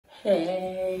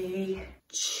Hey,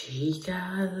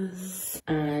 chicas.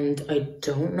 And I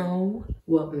don't know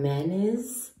what men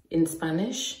is in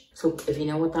Spanish. So if you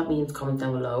know what that means, comment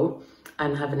down below.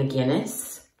 I'm having a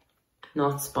Guinness,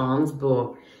 not spons,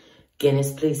 but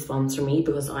Guinness, please sponsor me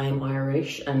because I am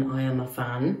Irish and I am a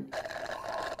fan.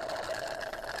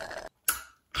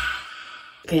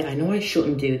 Okay, I know I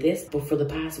shouldn't do this, but for the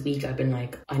past week, I've been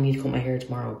like, I need to cut my hair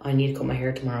tomorrow. I need to cut my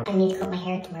hair tomorrow. I need to cut my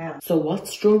hair tomorrow. So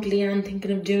what's drunk Leanne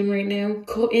thinking of doing right now?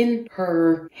 Cutting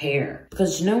her hair.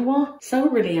 Because you know what? So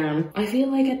Leanne, I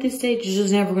feel like at this stage, you're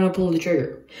just never going to pull the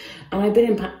trigger. And I've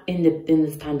been in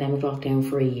this pandemic lockdown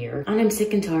for a year. And I'm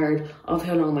sick and tired of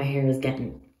how long my hair is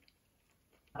getting.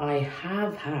 I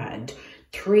have had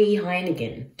three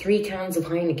cans of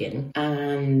Heineken,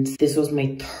 and this was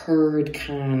my third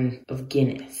can of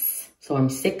Guinness. So I'm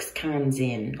 6 cans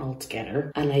in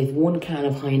altogether, and I have 1 can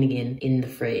of Heineken in the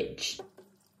fridge.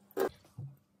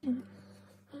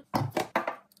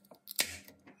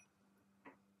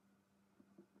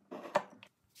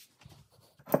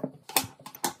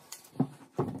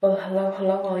 Well,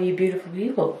 hello, all you beautiful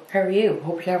people. How are you?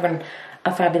 Hope you're having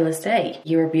a fabulous day.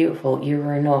 You are beautiful. You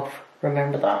are enough.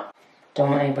 Remember that.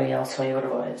 Don't let anybody else tell you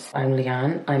otherwise. I'm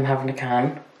Leanne. I'm having a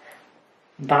can.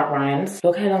 That rhymes.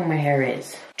 Look how long my hair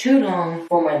is. Too long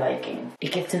for my liking.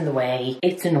 It gets in the way.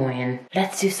 It's annoying.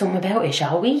 Let's do something about it,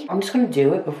 shall we? I'm just going to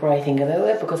do it before I think about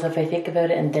it, because if I think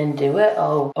about it and then do it,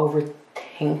 I'll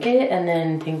overthink it and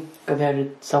then think about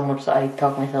it so much that I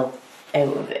talk myself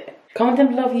out of it. Comment down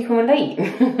below if you can relate.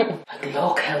 Like,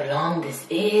 look how long this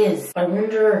is. I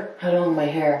wonder how long my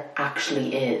hair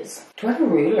actually is. Do I have a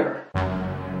ruler?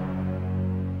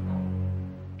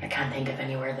 I can't think of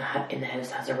anywhere in the house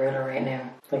that has a ruler right now.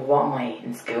 Like, what am I,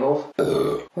 in school?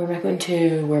 Where am I going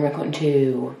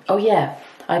to? Oh yeah,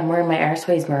 I'm wearing my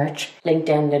Arseways merch. Link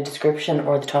down in the description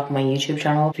or the top of my YouTube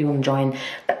channel. If you want to join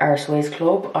the Arseways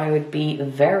Club, I would be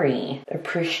very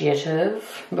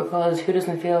appreciative, because who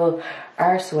doesn't feel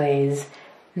Arseways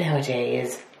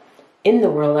nowadays? In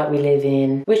the world that we live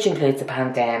in, which includes the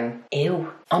pandemic.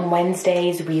 Ew. On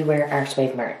Wednesdays, we wear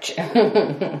Arseways merch.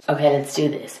 Okay, let's do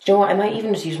this. Do you know what? I might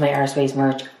even just use my Arseways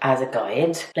merch as a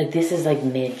guide. Like, this is like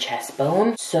mid-chest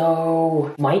bone.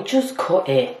 So, might just cut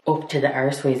it up to the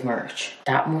Arseways merch.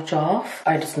 That much off.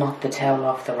 I just knocked the towel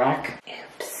off the rack.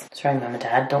 Oops. Sorry, Mum and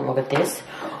Dad, don't look at this.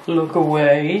 Look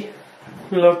away.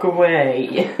 Look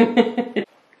away.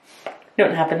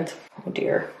 Nothing happened. Oh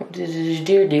dear.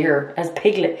 Dear. As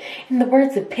Piglet. In the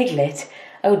words of Piglet.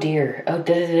 Oh dear. Oh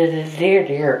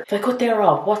dear. If I cut there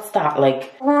off, what's that?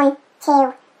 Like 1,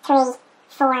 2, 3,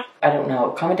 4. I don't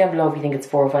know. Comment down below if you think it's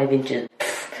 4 or 5 inches.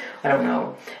 Pfft, I don't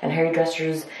know. And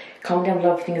hairdressers, comment down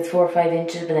below if you think it's 4 or 5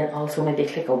 inches, but then also maybe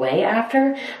click away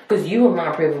after, because you will not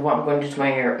approve of what I'm going to do to my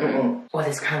hair. Oh,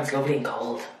 this can's lovely and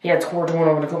cold. Yeah, it's 4 to 1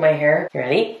 over to cut my hair. You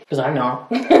ready? Because I'm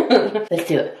not. Let's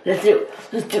do it. Let's do it.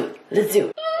 Let's do it. Let's do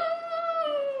it.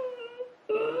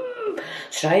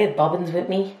 Should I have bobbins with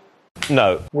me?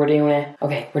 No. We're doing it.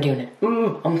 Okay, we're doing it.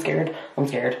 I'm scared. I'm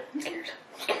scared. I'm scared.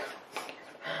 I'm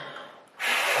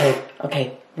scared.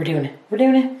 Okay, we're doing it. We're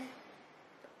doing it.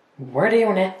 We're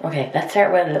doing it. Okay, let's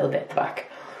start with a little bit at the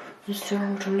back. Let's start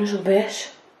with a little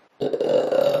bit.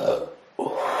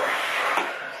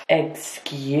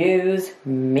 Excuse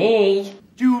me.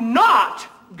 Do not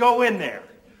go in there.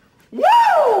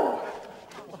 Woo!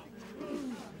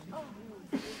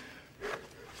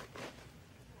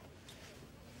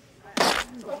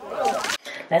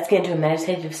 Let's get into a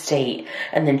meditative state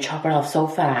and then chop it off so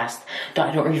fast that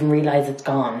I don't even realize it's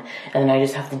gone. And then I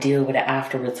just have to deal with it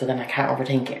afterwards, so then I can't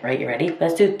overthink it, right? You ready?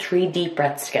 Let's do 3 deep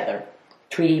breaths together.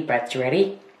 3 deep breaths, you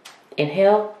ready?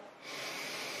 Inhale.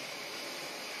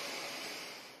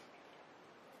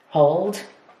 Hold.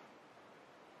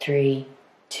 3,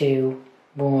 2,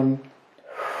 1.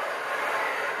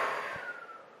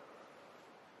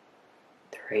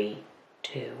 3,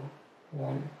 2,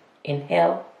 1.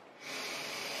 Inhale.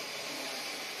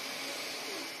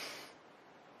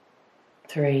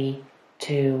 3,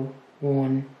 2,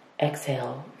 1.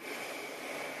 Exhale.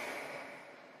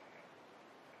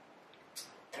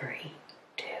 3,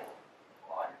 2,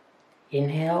 1.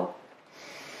 Inhale.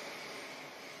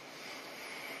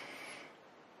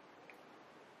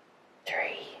 3,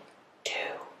 2,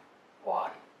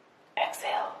 1.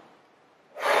 Exhale.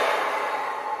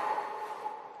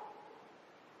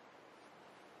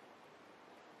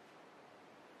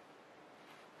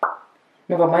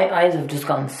 Oh my god, my eyes have just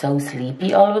gotten so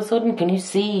sleepy all of a sudden. Can you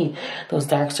see those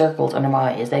dark circles under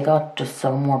my eyes? They got just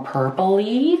so more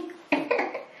purpley.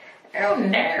 Oh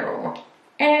no.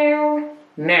 Oh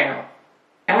no.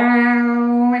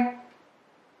 Oh.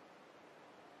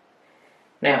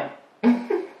 Now,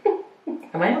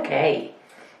 Am I okay?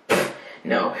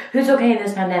 No. Who's okay in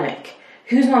this pandemic?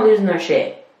 Who's not losing their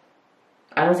shit?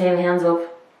 I don't see any hands up.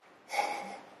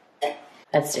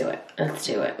 Let's do it. Let's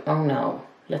do it. Oh no.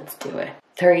 Let's do it.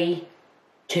 3,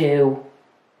 2,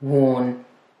 1,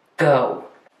 go.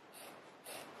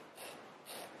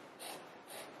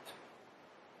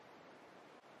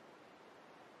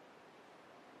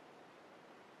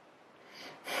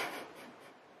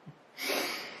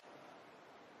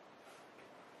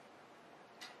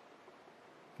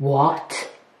 What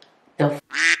the f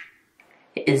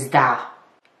is that?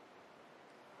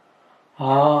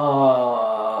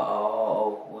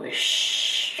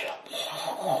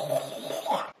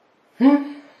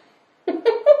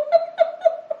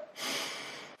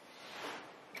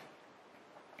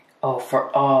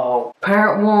 Oh,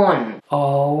 part 1.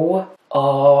 Oh.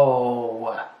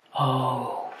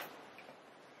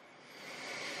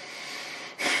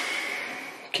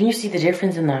 Can you see the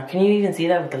difference in that? Can you even see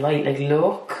that with the light? Like,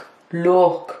 look.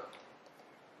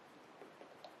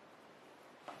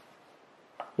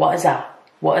 What is that?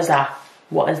 What is that?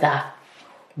 What is that?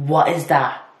 What is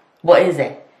that? What is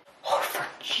it? Oh, for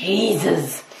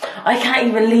Jesus. I can't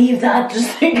even leave that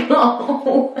just to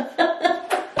go.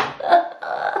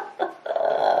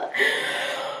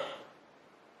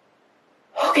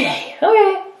 Okay.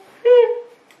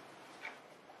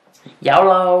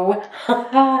 YOLO.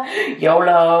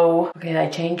 YOLO. Okay,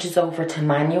 that changes over to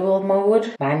manual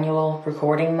mode. Manual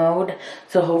recording mode.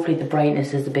 So hopefully the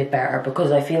brightness is a bit better,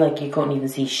 because I feel like you couldn't even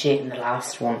see shit in the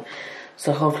last one.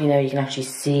 So hopefully now you can actually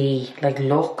see, like,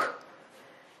 look.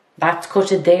 That's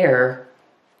cutted there.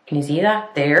 Can you see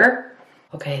that? There.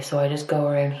 Okay, so I just go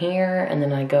around here and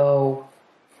then I go...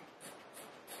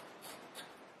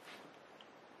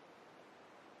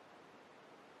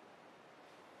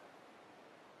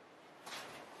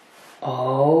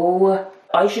 Oh,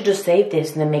 I should just save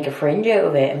this and then make a fringe out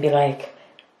of it and be like,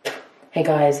 hey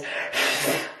guys,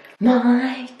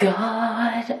 my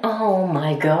God, oh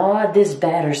my God, this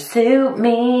better suit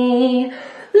me.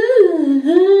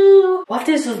 Ooh. What if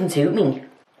this doesn't suit me?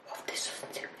 What if this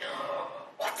doesn't suit me?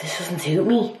 What if this doesn't suit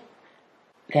me?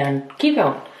 Then keep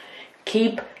going.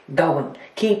 Keep going.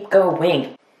 Keep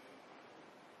going.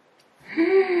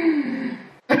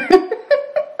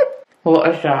 What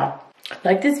a shot.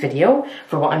 Like this video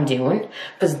for what I'm doing,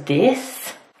 because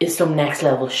this is some next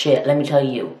level shit, let me tell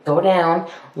you. Go down,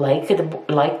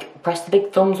 press the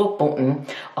big thumbs up button.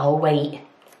 I'll wait.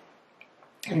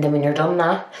 And then when you're done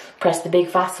that, press the big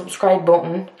fat subscribe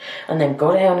button, and then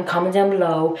go down and comment down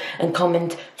below and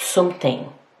comment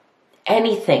something.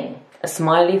 Anything. A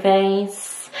smiley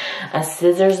face, a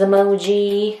scissors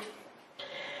emoji,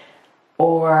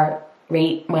 or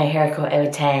rate my haircut out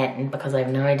of 10, because I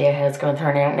have no idea how it's going to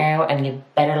turn out now, and you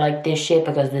better like this shit,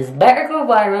 because this better go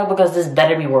viral, because this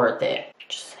better be worth it.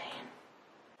 Just saying.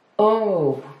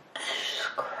 Oh, Jesus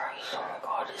Christ, oh my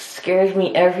God, it scares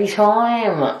me every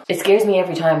time. It scares me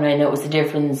every time when I notice the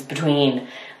difference between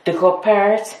the cut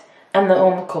part and the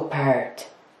uncut part.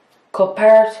 Cut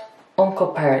part,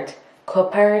 uncut part.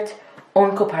 Cut part,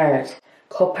 uncut part.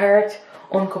 Cut part,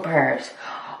 uncut part.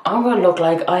 I'm going to look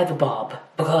like I have a bob,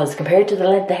 because compared to the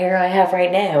length of hair I have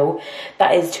right now,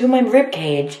 that is to my rib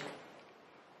cage,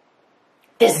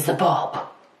 this is a bob.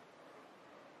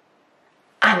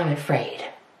 And I'm afraid.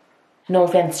 No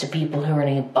offense to people who are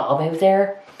named Bob out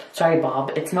there. Sorry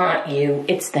Bob, it's not you,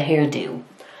 it's the hairdo.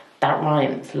 That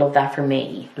rhymes. Love that for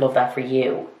me. Love that for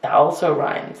you. That also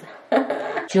rhymes. Do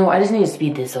you know what? I just need to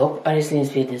speed this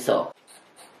up.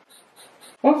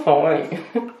 I'm fine.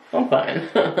 I'm fine.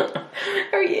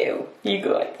 How are you? You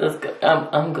good? That's good.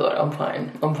 I'm good. I'm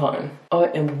fine. I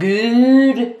am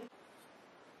good.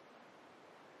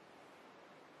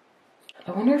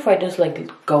 I wonder if I just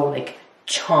go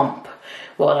chomp.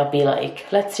 What would that be like?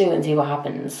 Let's do it and see what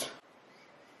happens.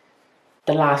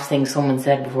 The last thing someone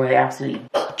said before they absolutely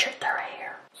butchered their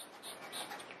hair.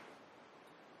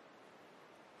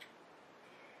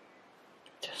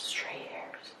 Just straight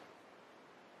hairs.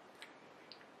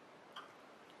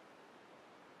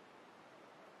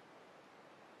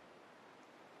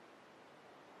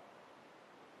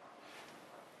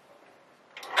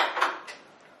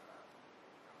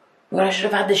 Well, I should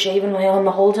have had the shaving oil on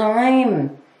the whole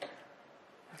time.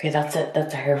 Okay, that's it.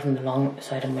 That's the hair from the long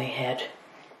side of my head.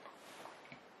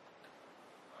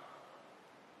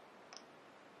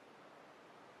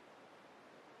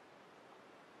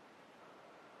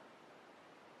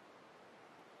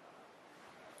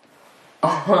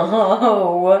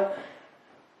 Oh.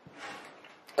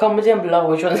 Comment down below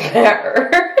which one's better.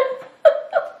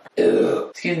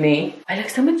 Excuse me. I look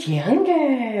so much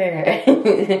younger.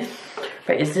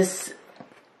 Right, is this...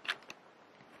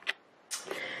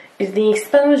 Is the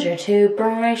exposure too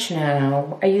bright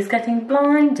now? Are you getting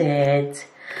blinded?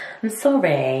 I'm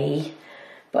sorry,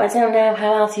 but I don't know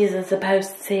how else you're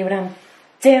supposed to see what I'm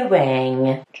doing. Do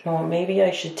you know what, maybe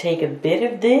I should take a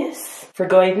bit of this for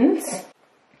guidance?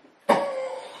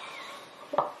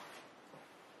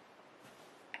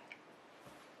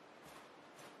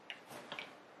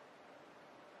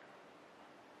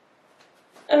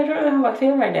 I don't know how I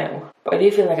feel right now, but I do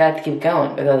feel like I have to keep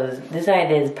going because this side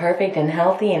is perfect and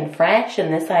healthy and fresh,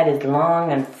 and this side is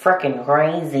long and freaking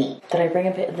crazy. Did I bring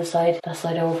a bit of the side? That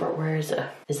side over? Where is it?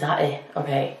 Is that it?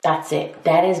 Okay, that's it.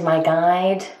 That is my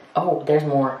guide. Oh, there's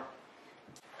more.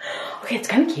 Okay, it's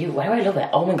kind of cute. Why do I love it?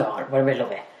 Oh my god, why do I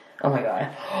love it? Oh my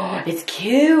god. Oh, it's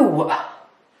cute. Oh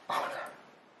my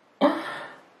god.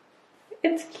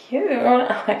 It's cute. Oh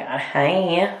my god.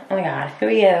 Hi. Oh my god. Who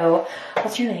are you?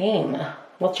 What's your name?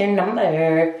 What's your number?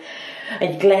 Are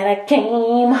you glad I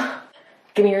came?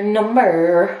 Give me your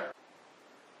number.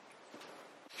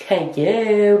 Okay,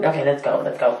 cute. Okay, let's go.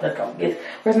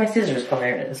 Where's my scissors? Oh,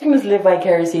 there it is. You can just live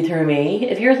vicariously through me.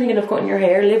 If you're thinking of cutting your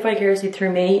hair, live vicariously through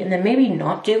me and then maybe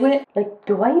not do it. Like,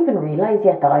 do I even realize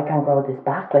yet that I can't grow this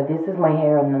back? Like, this is my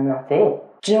hair and then that's it.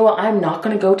 Do you know what? I'm not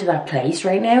going to go to that place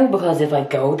right now because if I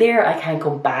go there, I can't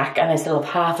come back and I still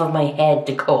have half of my head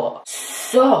to cut.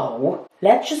 So,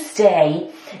 let's just stay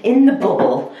in the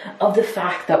bubble of the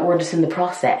fact that we're just in the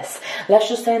process. Let's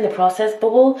just stay in the process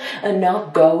bubble and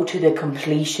not go to the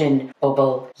completion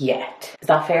bubble yet. Is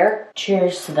that fair?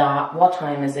 Cheers to that. What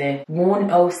time is it?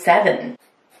 1:07.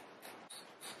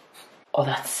 Oh,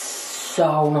 that's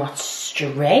so not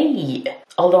straight.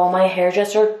 Although my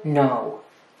hairdresser, no.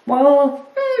 Well,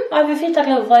 I have a fit that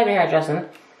level 5 in hairdressing.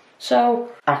 So,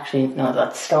 actually, no,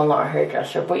 that's still not a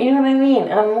hairdresser, but you know what I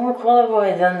mean? I'm more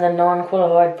qualified than the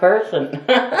non-qualified person.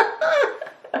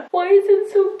 Why is it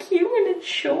so cute and it's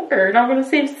short? I'm gonna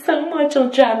save so much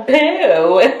on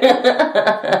shampoo.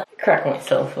 Crack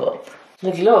myself up.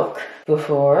 Like, look.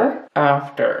 Before,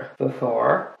 after.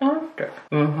 Before, after.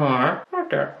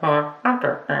 After.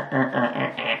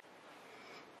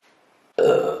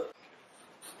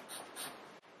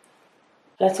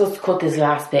 Let's just cut this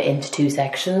last bit into 2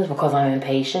 sections because I'm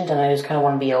impatient and I just kind of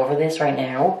want to be over this right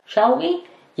now. Shall we?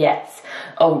 Yes.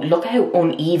 Oh, look how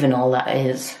uneven all that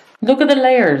is. Look at the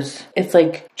layers. It's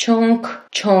like chunk,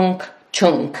 chunk,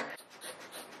 chunk.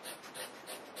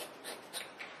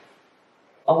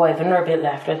 Oh, I have another bit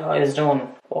left. I thought I was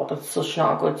done. Oh, that's such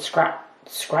not a good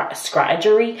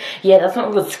strategy. Yeah, that's not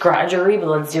a good strategy, but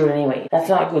let's do it anyway. That's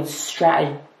not a good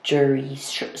strategy.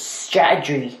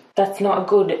 That's not a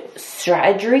good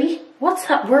strategy. What's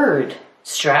that word?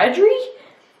 Strategy?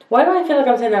 Why do I feel like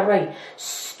I'm saying that right?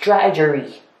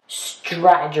 Strategy.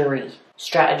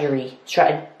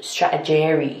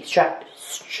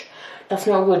 That's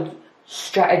not a good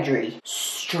strategy.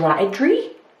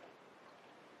 Strategy?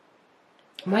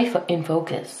 Am I in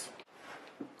focus?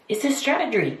 Is this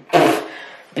strategy?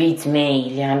 Beats me.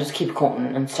 Yeah, just keep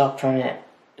cutting and stop trying to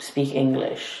speak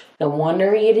English. No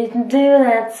wonder you didn't do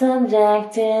that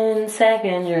subject in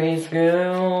secondary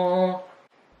school.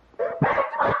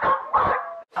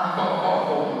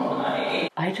 Oh my.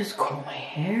 I just cut my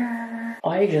hair.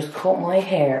 I just cut my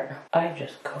hair. I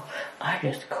just cut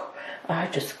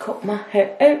my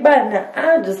hair. Hey, right now,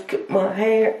 I just cut my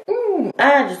hair.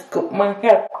 I just cut my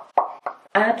hair.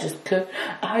 I just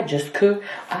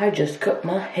cut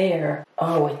my hair.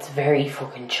 Oh, it's very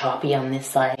fucking choppy on this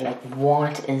side. Like,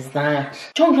 what is that?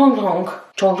 Chonk, chonk, chonk.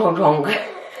 Chonk, chonk, chonk.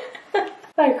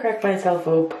 I cracked myself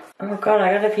up. Oh god,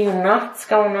 I got a few knots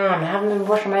going on. I haven't been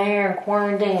brushing my hair in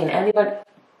quarantine. Anybody?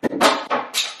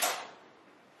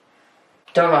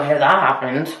 Don't know how that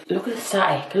happened. Look at the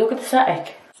static. Look at the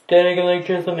static. Static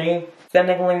electricity.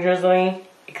 Static electricity.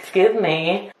 Excuse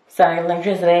me. Static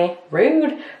electricity.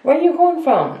 Rude. Where are you coming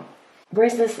from?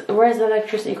 Where's the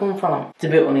electricity coming from? It's a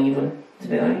bit uneven. It's a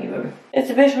bit uneven. It's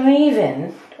a bit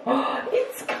uneven. Oh,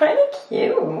 it's kind of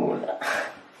cute.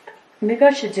 Maybe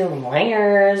I should do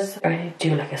layers. Or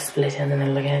do like a split in the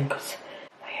middle again because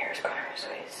my hair is going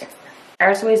arseways.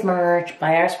 Arseways merch.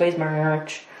 Buy arseways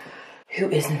merch. Who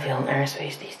isn't feeling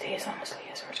arseways these days, honestly,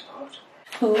 I swear to God.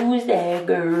 Who's that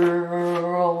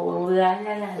girl? La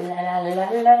la la la la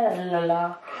la la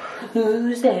la.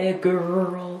 Who's that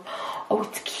girl? Oh,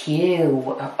 it's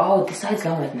cute. Oh, this side's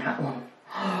longer than that one.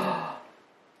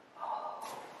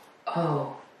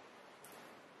 Oh.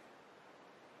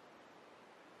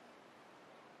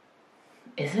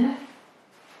 Is it?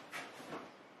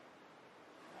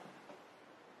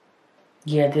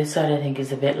 Yeah, this side I think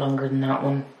is a bit longer than that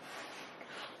one.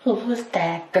 Who's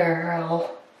that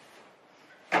girl?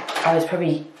 I was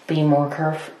probably being more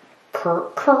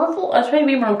careful. I was trying to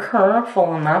be more careful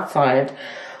on that side.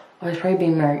 I was probably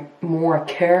being more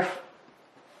careful.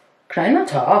 Can I not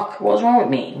talk? What's wrong with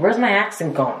me? Where's my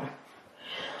accent gone?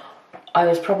 I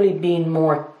was probably being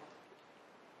more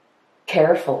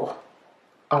careful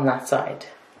on that side.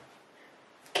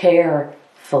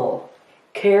 Careful.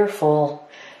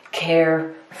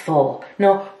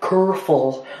 No,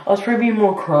 careful. I was probably being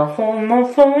more careful on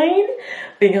that side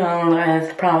because I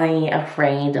was probably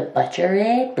afraid to butcher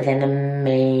it, but then I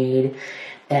made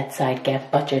that side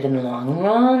get butchered in the long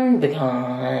run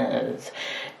because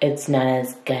it's not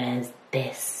as good as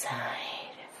this side.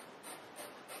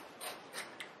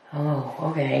 Oh,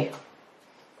 okay.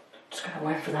 Just gotta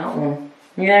wait for that one.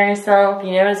 You know yourself,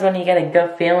 you notice when you get a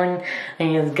gut feeling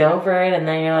and you just go for it and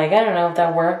then you're like, I don't know if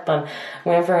that worked, but I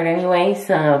went for it anyway,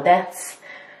 so that's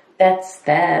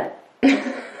that.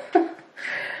 Oh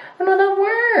no, that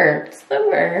worked. That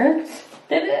worked.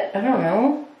 Did it? I don't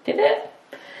know. Did it?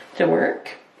 Did it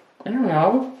work? I don't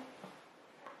know.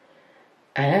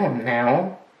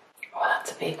 Oh,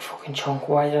 that's a big fucking chunk.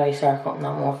 Why did I start cutting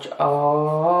that much?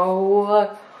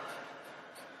 Oh.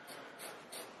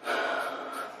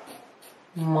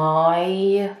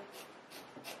 My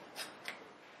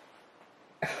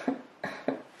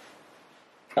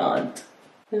God.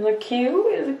 Is it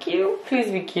cute? Is it cute? Please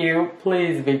be cute.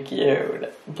 Please be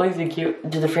cute. Please be cute.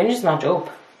 Do the fringes match up?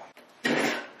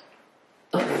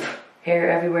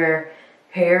 Hair everywhere.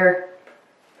 Hair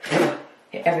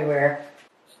everywhere.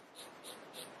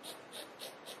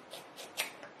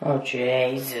 Oh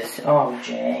Jesus. Oh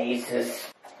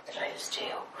Jesus. What did I just do?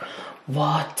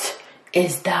 What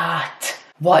is that?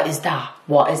 What is that?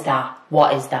 What is that?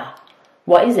 What is that?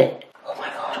 What is it? Oh my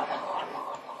god, oh my god, oh my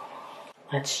god, oh my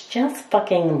god. Let's just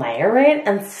fucking layer it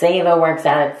and see if it works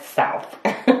out itself.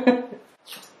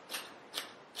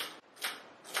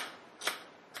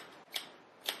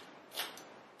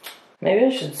 Maybe I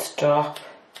should stop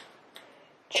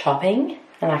chopping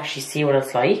and actually see what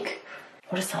it's like.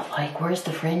 What is that like? Where's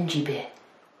the fringy bit?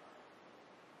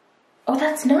 Oh,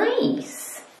 that's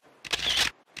nice.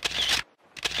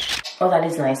 Oh, that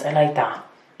is nice. I like that.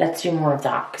 Let's do more of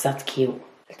that because that's cute.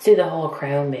 Let's do the whole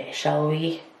crown bit, shall we?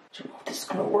 I don't know if this is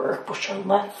going to work, but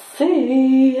let's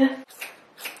see.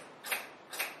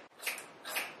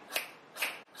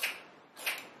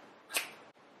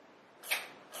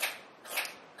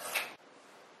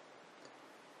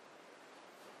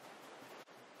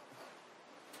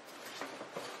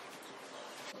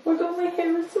 Oh my god, my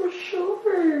hair is so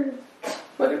short.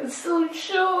 But it's so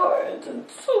short.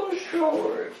 It's so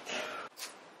short.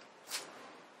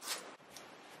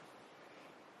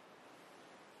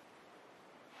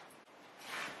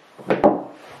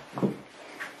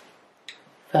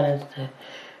 Fell into the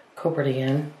cupboard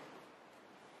again.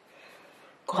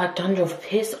 God, dandruff,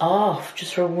 piss off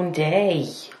just for one day.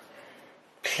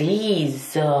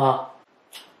 Please. Oh,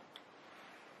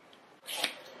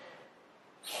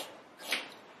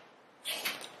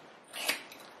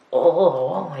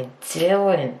 what am I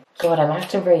doing? God, I'm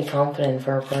acting very confident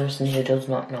for a person who does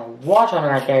not know what on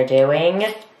earth they're doing.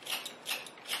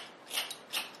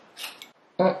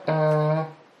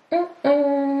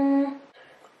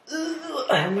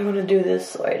 How am I going to do this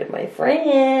side of my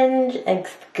fringe?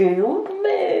 Excuse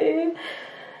me.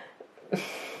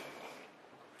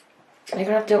 I'm going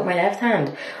to have to do it with my left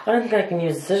hand. I don't think I can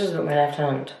use the scissors with my left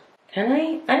hand. Can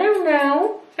I? I don't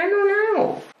know.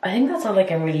 I think that's all I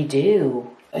can really do.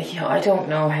 Yeah, I don't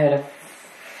know how to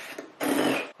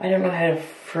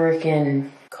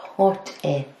freaking cut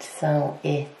it so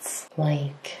it's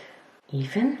like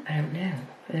even. I don't know.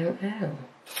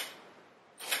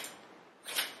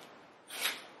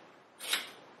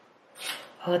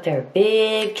 Oh, they're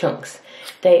big chunks.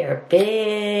 They are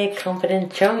big,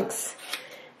 confident chunks.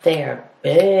 They are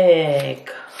big,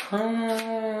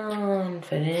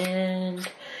 confident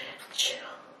chunks.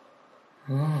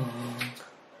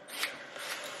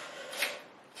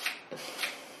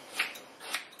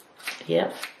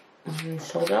 Yep, I'm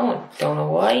still going. Don't know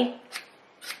why.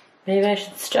 Maybe I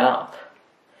should stop.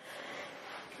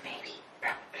 Maybe,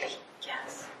 probably,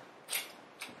 yes.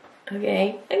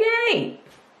 Okay.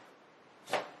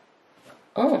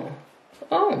 Oh.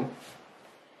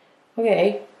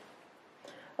 Okay.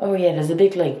 Oh yeah, there's a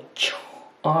big like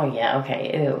oh yeah,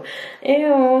 okay, ew.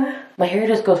 My hair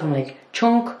just goes from like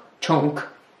chunk.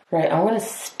 Right, I'm gonna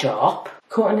stop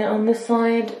cutting it on this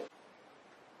side.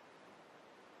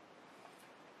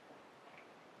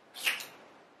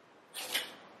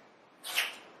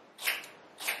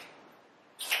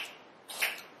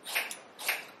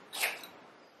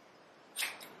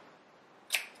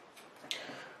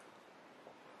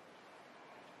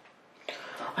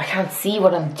 can't see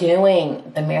what I'm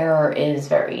doing. The mirror is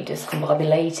very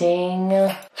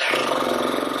discombobulating.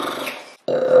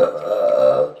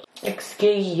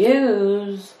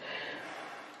 Excuse.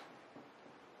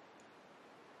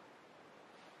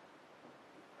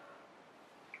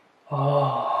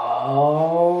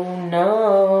 Oh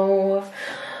no.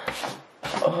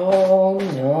 Oh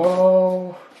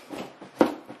no.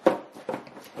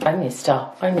 I need to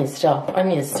stop. I need to stop. I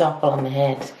need to stop while I'm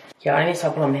ahead. Yeah, I need to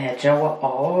stop while I'm ahead. Do you know what?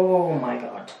 Oh my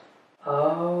god.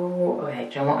 Oh, okay.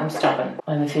 Do you know what? I'm stopping.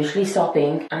 I'm officially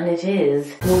stopping, and it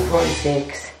is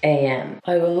 2:46 a.m.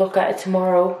 I will look at it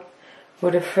tomorrow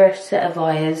with a fresh set of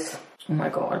eyes. Oh my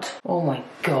god. Oh my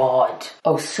god.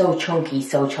 Oh, so chunky,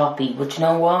 so choppy. But you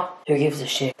know what? Who gives a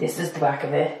shit? This is the back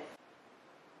of it.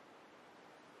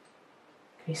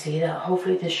 Can you see that?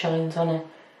 Hopefully this shines on it.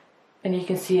 And you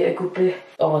can see it a good bit.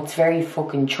 Oh, it's very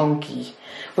fucking chunky.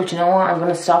 But you know what? I'm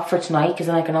going to stop for tonight because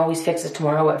then I can always fix it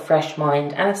tomorrow with a fresh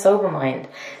mind and a sober mind.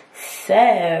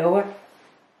 So...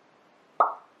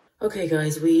 Okay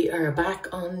guys, we are back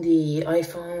on the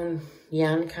iPhone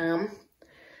Yan cam.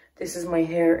 This is my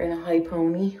hair in a high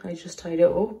pony. I just tied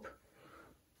it up.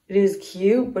 It is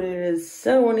cute, but it is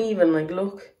so uneven. Like,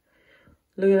 look.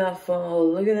 Look at that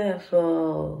fall. Look at that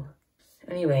fall.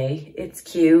 Anyway, it's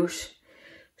cute.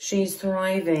 She's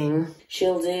thriving.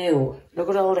 She'll do. Look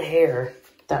at all the hair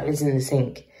that is in the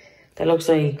sink. That looks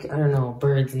like, I don't know, a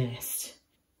bird's nest.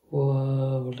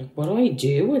 Whoa, like what do I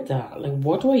do with that? Like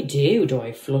what do I do? Do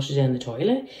I flush it down the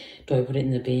toilet? Do I put it in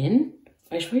the bin?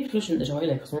 I should probably flush it in the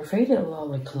toilet because I'm afraid it'll all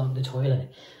like clog the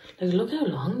toilet. Like look how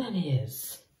long that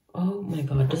is. Oh my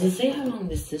god, does it say how long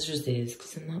this scissors is?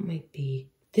 Because then that might be...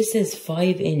 This says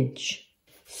 5 inch.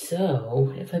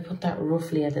 So if I put that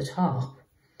roughly at the top,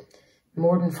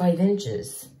 more than 5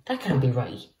 inches. That can't be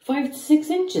right. 5 to 6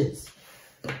 inches.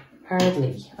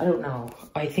 Hardly. I don't know.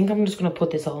 I think I'm just going to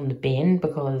put this all in the bin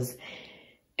because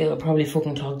it'll probably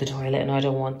fucking clog the toilet and I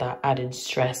don't want that added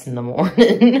stress in the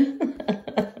morning.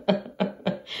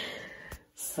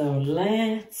 So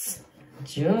let's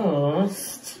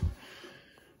just...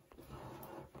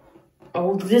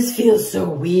 Oh, this feels so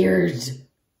weird.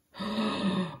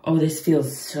 Oh, this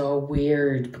feels so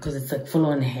weird because it's like full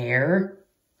on hair.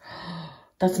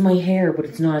 That's my hair, but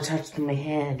it's not attached to my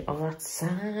head. Oh, that's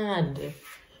sad.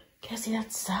 Cassie,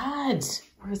 that's sad.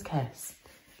 Where's Cass?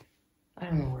 I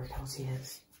don't know where Kelsey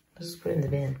is. Let's just put it in the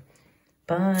bin.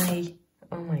 Bye.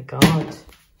 Oh my god.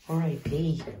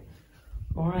 R.I.P.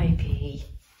 R.I.P.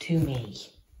 to me.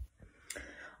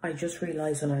 I just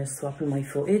realised when I was swapping my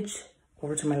footage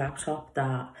over to my laptop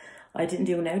that I didn't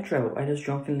do an outro. I just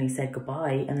drunkenly said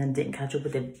goodbye and then didn't catch up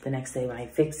with it the next day when I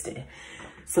fixed it.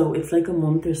 So it's like a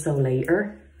month or so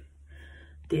later.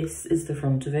 This is the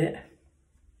front of it.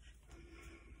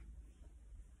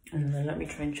 And then let me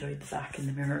try and show you the back in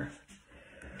the mirror.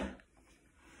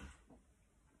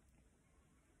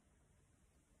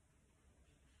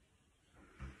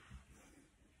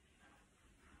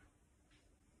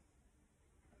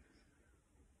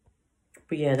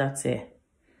 But yeah, that's it.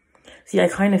 See, I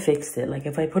kind of fixed it. Like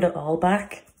if I put it all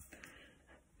back,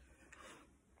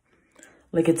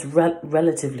 like it's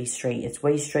relatively straight. It's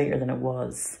way straighter than it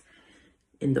was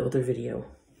in the other video.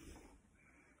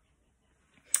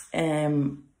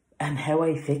 And how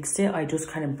I fixed it, I just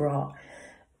kind of brought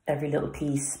every little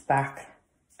piece back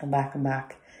and back and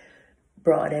back.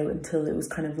 Brought it out until it was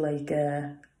kind of like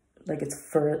it's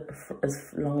for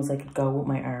as long as I could go with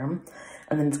my arm.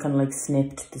 And then it's kind of like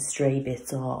snipped the stray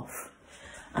bits off.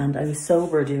 And I was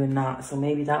sober doing that, so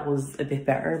maybe that was a bit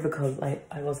better because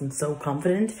I wasn't so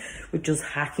confident with just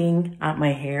hacking at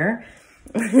my hair.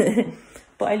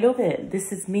 But I love it.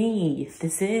 This is me.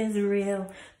 This is real.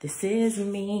 This is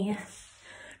me.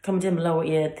 Comment down below what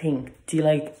you think. Do you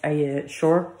like a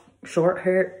short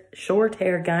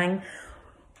hair gang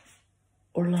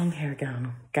or long hair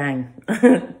gang?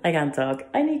 I can't talk.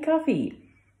 I need coffee.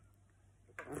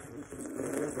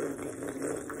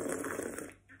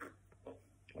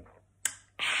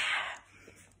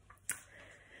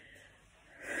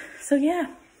 So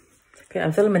yeah, okay,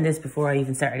 I'm filming this before I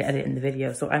even started editing the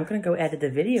video, so I'm gonna go edit the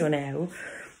video now.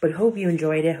 But hope you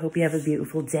enjoyed it, hope you have a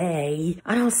beautiful day,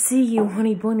 and I'll see you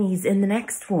honey bunnies in the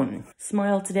next one.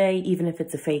 Smile today, even if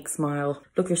it's a fake smile.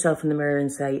 Look yourself in the mirror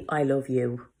and say, I love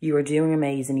you. You are doing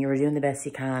amazing, you are doing the best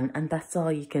you can, and that's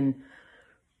all you can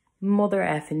mother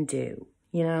effing do,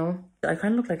 you know? I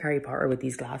kind of look like Harry Potter with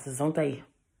these glasses, don't they?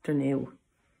 They're new.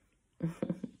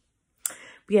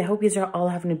 But yeah, hope you're all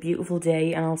having a beautiful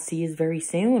day and I'll see you very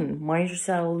soon. Mind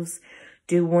yourselves.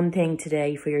 Do one thing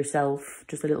today for yourself.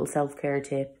 Just a little self-care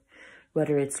tip.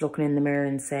 Whether it's looking in the mirror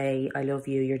and say, I love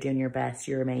you, you're doing your best,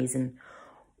 you're amazing.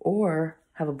 Or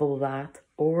have a bubble bath,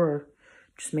 or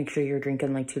just make sure you're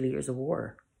drinking like 2 liters of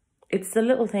water. It's the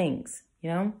little things, you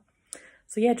know?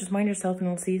 So yeah, just mind yourself and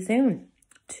I'll see you soon.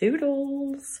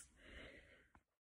 Toodles.